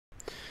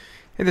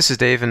Hey, this is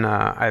Dave, and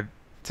I've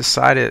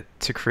decided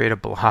to create a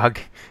blog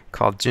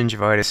called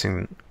Gingivitis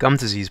and Gum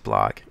Disease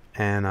blog,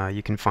 and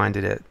you can find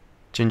it at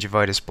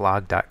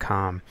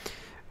gingivitisblog.com.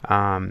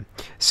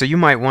 So you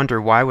might wonder,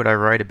 why would I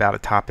write about a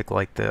topic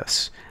like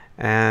this?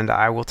 And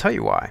I will tell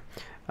you why.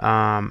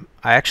 I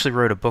actually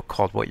wrote a book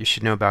called What You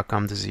Should Know About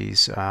Gum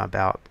Disease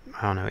about,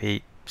 I don't know,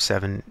 8,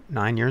 7,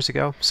 9 years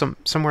ago,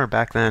 somewhere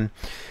back then.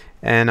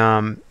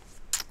 And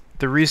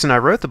the reason I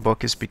wrote the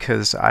book is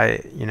because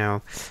I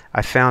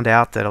found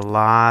out that a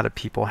lot of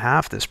people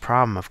have this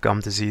problem of gum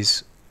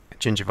disease,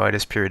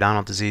 gingivitis,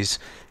 periodontal disease.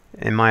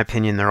 In my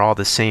opinion, they're all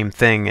the same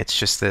thing. It's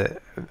just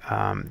that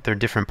they're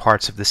different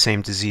parts of the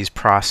same disease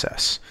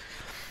process.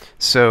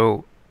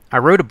 So I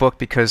wrote a book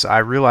because I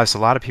realized a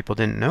lot of people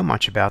didn't know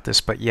much about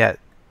this, but yet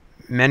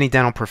many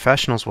dental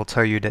professionals will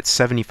tell you that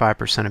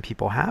 75% of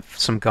people have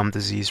some gum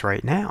disease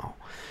right now.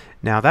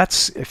 Now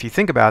that's, if you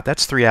think about it,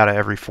 that's 3 out of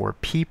every 4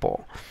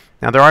 people.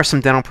 Now there are some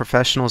dental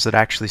professionals that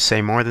actually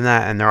say more than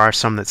that, and there are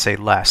some that say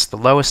less. The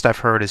lowest I've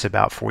heard is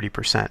about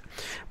 40%.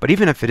 But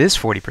even if it is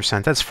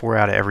 40%, that's 4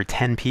 out of every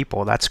 10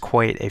 people. That's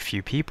quite a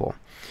few people.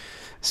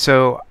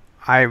 So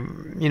I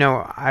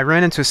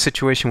ran into a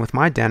situation with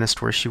my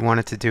dentist where she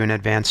wanted to do an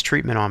advanced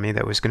treatment on me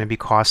that was going to be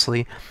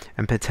costly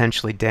and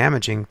potentially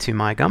damaging to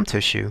my gum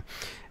tissue.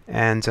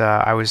 And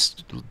I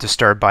was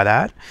disturbed by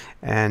that,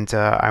 and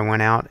I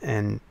went out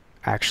and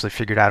actually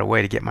figured out a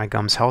way to get my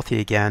gums healthy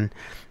again.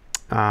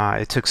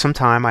 It took some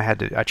time. I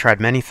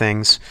tried many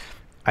things.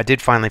 I did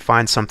finally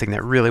find something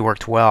that really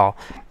worked well,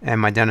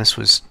 and my dentist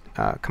was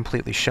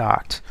completely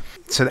shocked.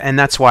 And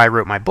that's why I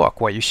wrote my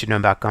book, What You Should Know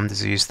About Gum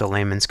Disease, The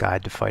Layman's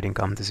Guide to Fighting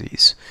Gum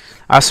Disease.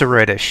 I also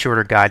wrote a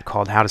shorter guide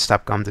called How to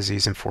Stop Gum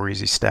Disease in 4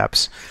 Easy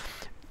Steps.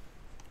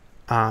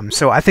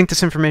 So I think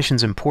this information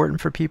is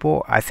important for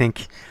people. I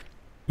think,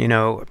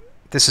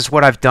 this is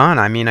what I've done.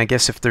 I mean, I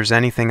guess if there's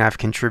anything I've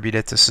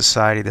contributed to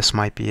society, this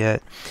might be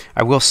it.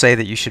 I will say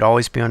that you should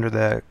always be under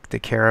the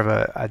care of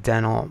a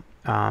dental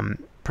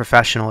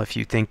professional if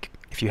you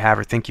have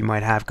or think you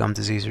might have gum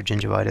disease or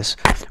gingivitis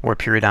or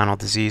periodontal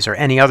disease or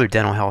any other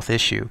dental health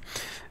issue.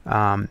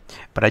 But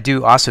I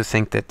do also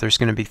think that there's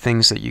going to be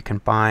things that you can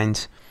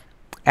find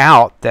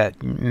out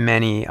that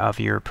many of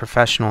your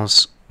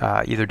professionals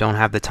either don't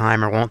have the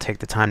time or won't take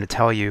the time to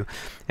tell you.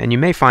 And you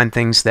may find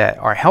things that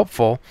are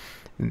helpful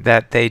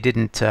that they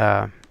didn't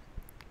even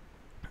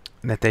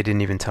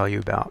tell you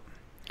about.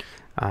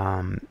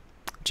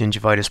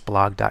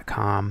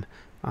 Gingivitisblog.com.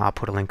 I'll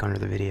put a link under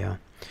the video.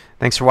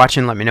 Thanks for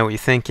watching. Let me know what you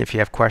think. If you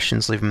have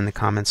questions, leave them in the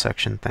comments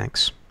section.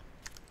 Thanks.